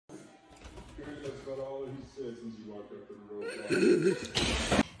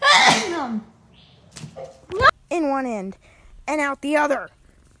In one end and out the other.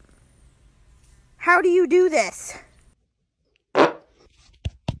 How do you do this?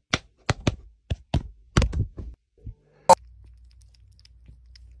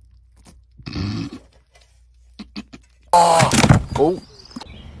 Oh.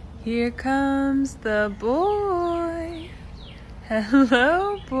 Here comes the boy.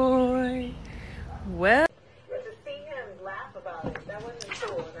 Hello, boy. Well. To see him laugh about it, that wasn't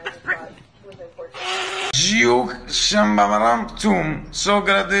cool, and I just thought it was important. Giuk, Shambamaram, Tum,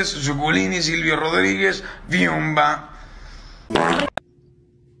 Sócrates, Zuculini, Silvio Rodríguez, Viumba.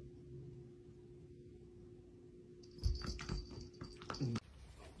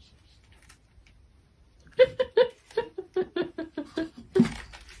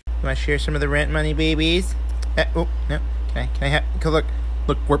 Want to share some of the rent money, babies? Oh, no. Can I have...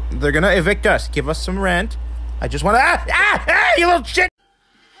 Look, they're gonna evict us. Give us some rent. I just want to... you little shit!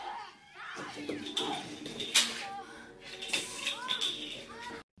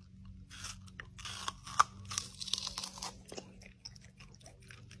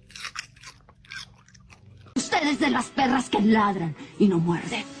 Ustedes de las perras que ladran y no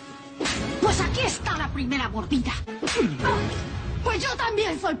muerden. Pues aquí está la primera mordida. Pues yo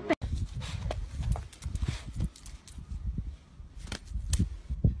también soy perra.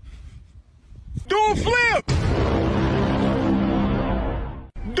 Do a flip!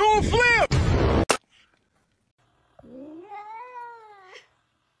 Do a flip!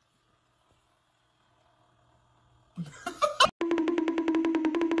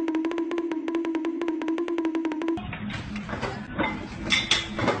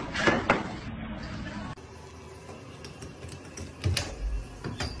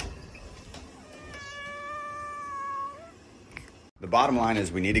 The bottom line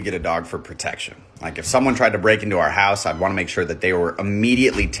is we need to get a dog for protection. Like if someone tried to break into our house, I'd want to make sure that they were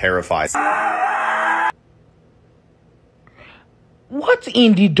immediately terrified. What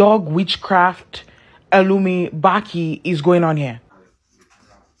in the dog witchcraft Elumi Baki is going on here?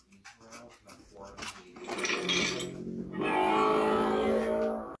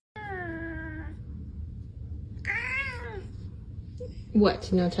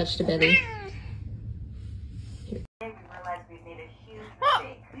 What? No touch to belly.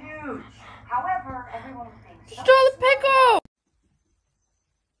 Huge. However, everyone was being Stole the pickle!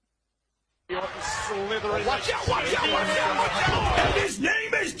 Watch out, watch out, watch out, watch out! And his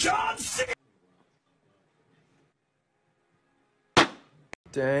name is John C.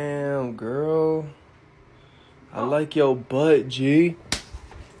 Damn, girl. I like your butt, G.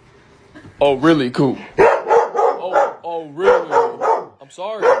 Oh, really? Cool. Oh, really? I'm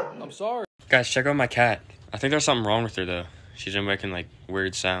sorry. Guys, check out my cat. I think there's something wrong with her, though. She's been making, like,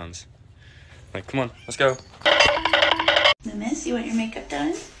 weird sounds. Like, come on, let's go. Miss, you want your makeup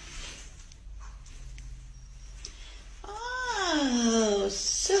done? Oh,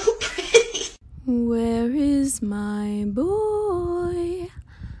 so pretty. Where is my boy?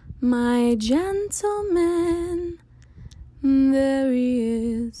 My gentleman? There he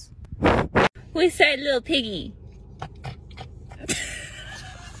is. Who's that little piggy?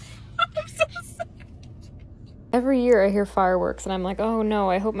 Every year I hear fireworks and I'm like, oh no,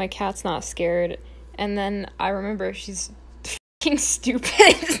 I hope my cat's not scared. And then I remember she's fucking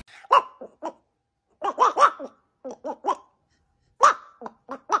stupid.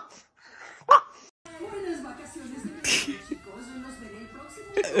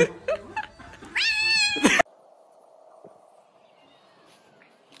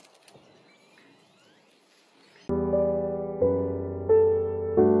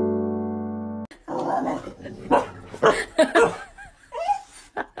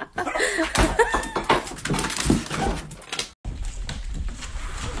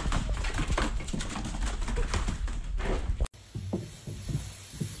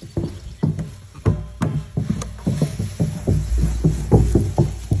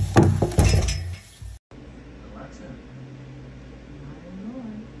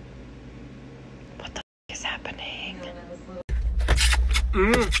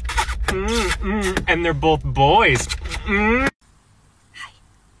 And they're both boys. Hi.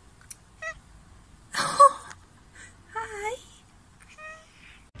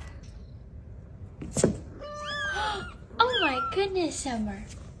 Oh my goodness, Summer.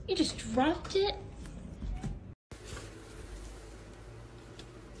 You just dropped it.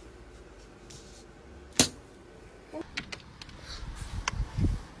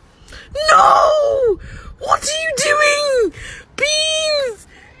 No! What are you doing? Beans!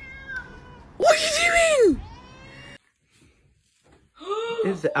 What are you doing?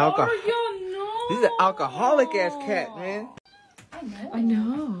 It's the alcohol. Arya, no! This is an alcoholic ass cat, man. I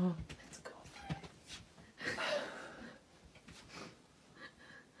know.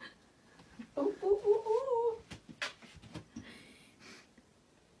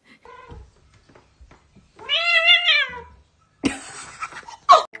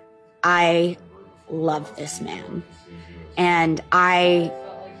 I love this man, and I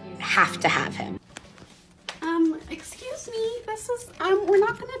have to have him. Excuse me, this is, we're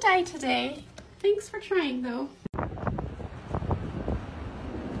not gonna die today. Thanks for trying, though.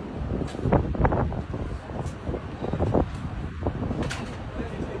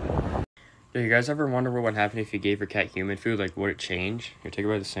 Yo, you guys ever wonder what would happen if you gave your cat human food? Like, would it change? Here, take a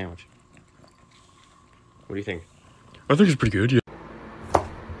bite of the sandwich. What do you think? I think it's pretty good, yeah.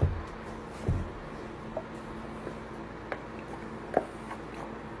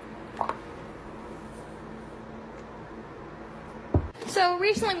 So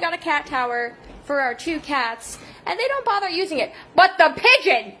recently we got a cat tower for our 2 cats, and they don't bother using it. But the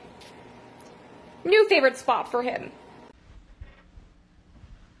pigeon! New favorite spot for him.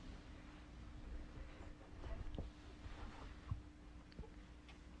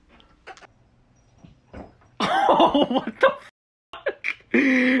 Oh, what the fuck? Are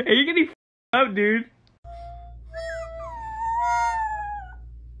you getting up, dude?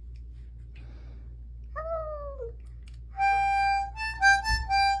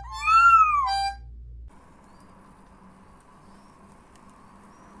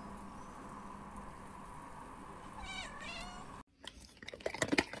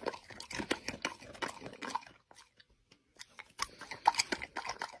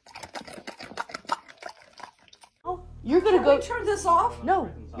 You're gonna go. Turn this off?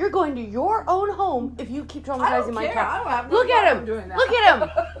 No, you're going to your own home if you keep traumatizing my cat. I don't have no Look at problem him. doing that. Look at him.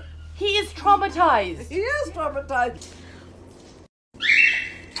 He is traumatized. He is traumatized.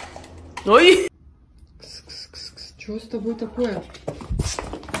 Ой. Что с тобой такое?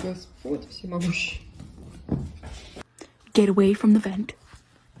 Господь всемогущий. Get away from the vent.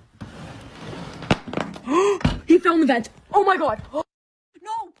 He fell in the vent. Oh my god. No.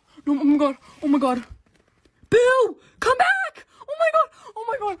 No, oh my god. Oh my god. Boo! Come back! Oh my god! Oh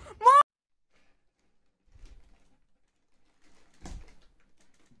my god! Mom!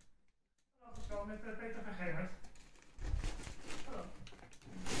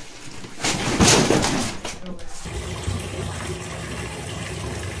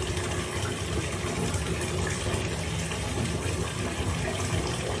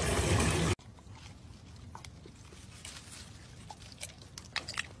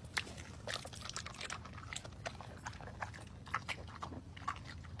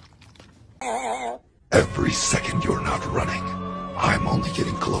 Every second you're not running, I'm only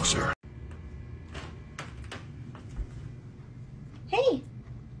getting closer. Hey,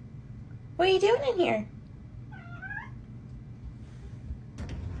 what are you doing in here?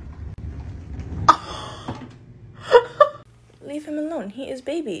 Leave him alone. He is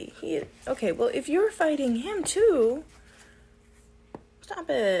baby. Okay, well, if you're fighting him too, stop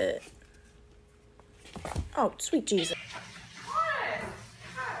it. Oh, sweet Jesus.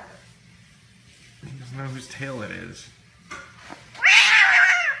 He doesn't know whose tail it is.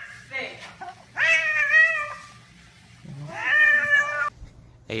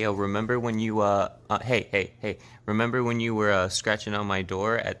 Hey, yo, remember when you, hey, remember when you were, scratching on my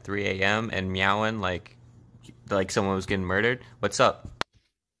door at 3 a.m. and meowing like someone was getting murdered? What's up?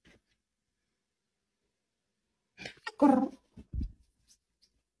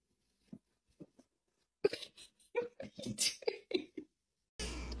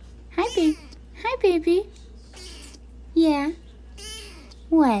 Hi, baby. Yeah.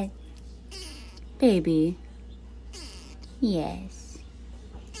 What? Baby. Yes.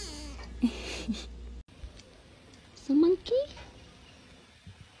 Some monkey.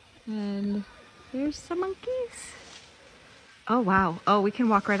 And here's some monkeys. Oh, wow. Oh, we can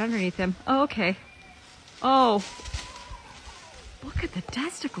walk right underneath him. Oh, okay. Oh. Look at the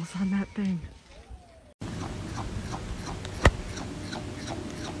testicles on that thing.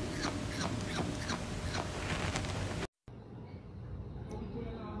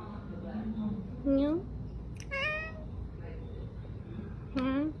 No.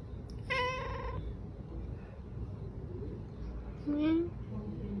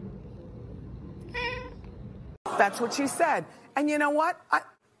 That's what she said. And you know what?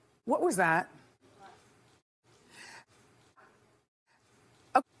 What was that?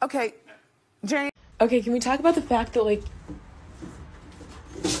 Okay, Jane. Okay, can we talk about the fact that, like...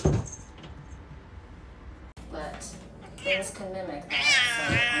 But things can mimic that,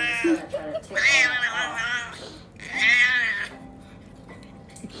 so I'm just gonna try to take all that off.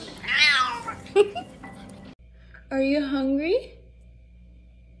 Are you hungry?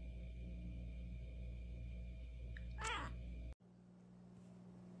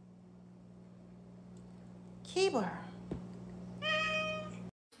 Keeper.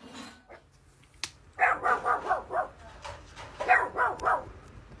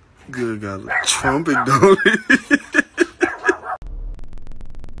 Good God, trumpet, don't it?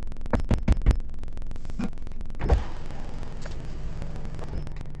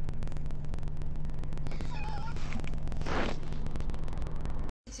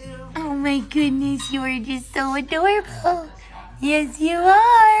 Oh my goodness, you're just so adorable. Yes, you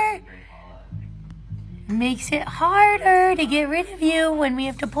are. Makes it harder to get rid of you when we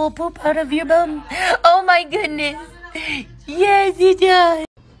have to pull poop out of your bum. Oh my goodness. Yes, it does.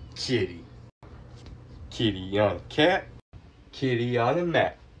 Kitty. Kitty on a cat. Kitty on a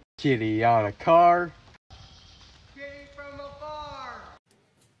mat. Kitty on a car.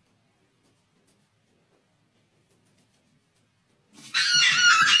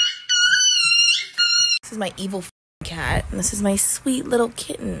 This is my evil cat, and this is my sweet little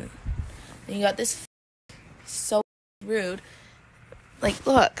kitten. And you got this so rude. Like,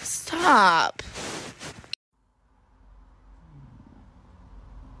 look, stop.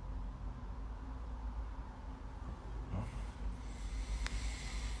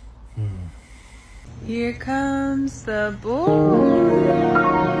 Here comes the boy.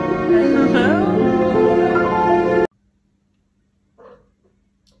 Hello.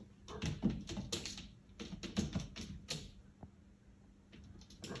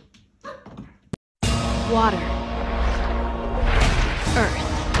 Water. Earth.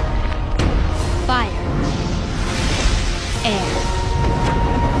 Fire. Air.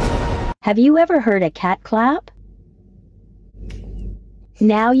 Have you ever heard a cat clap?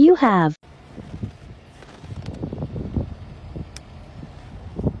 Now you have.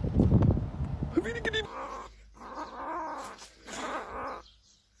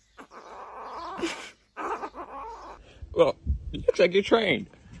 Well, looks like you're trained.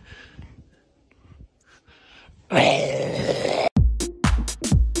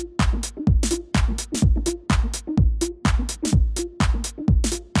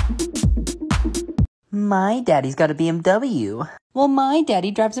 My daddy's got a BMW. Well, my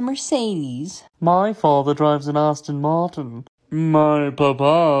daddy drives a Mercedes. My father drives an Aston Martin. My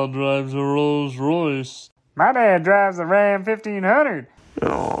papa drives a Rolls Royce. My dad drives a Ram 1500.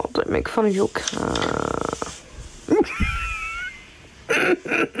 Oh, don't make fun of your car.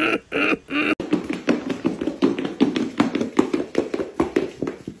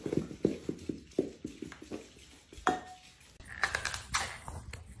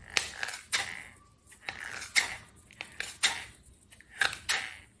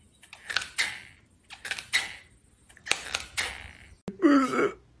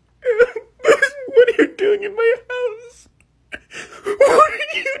 What are you doing in my house? What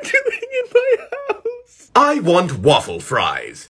are you doing in my house? I want waffle fries.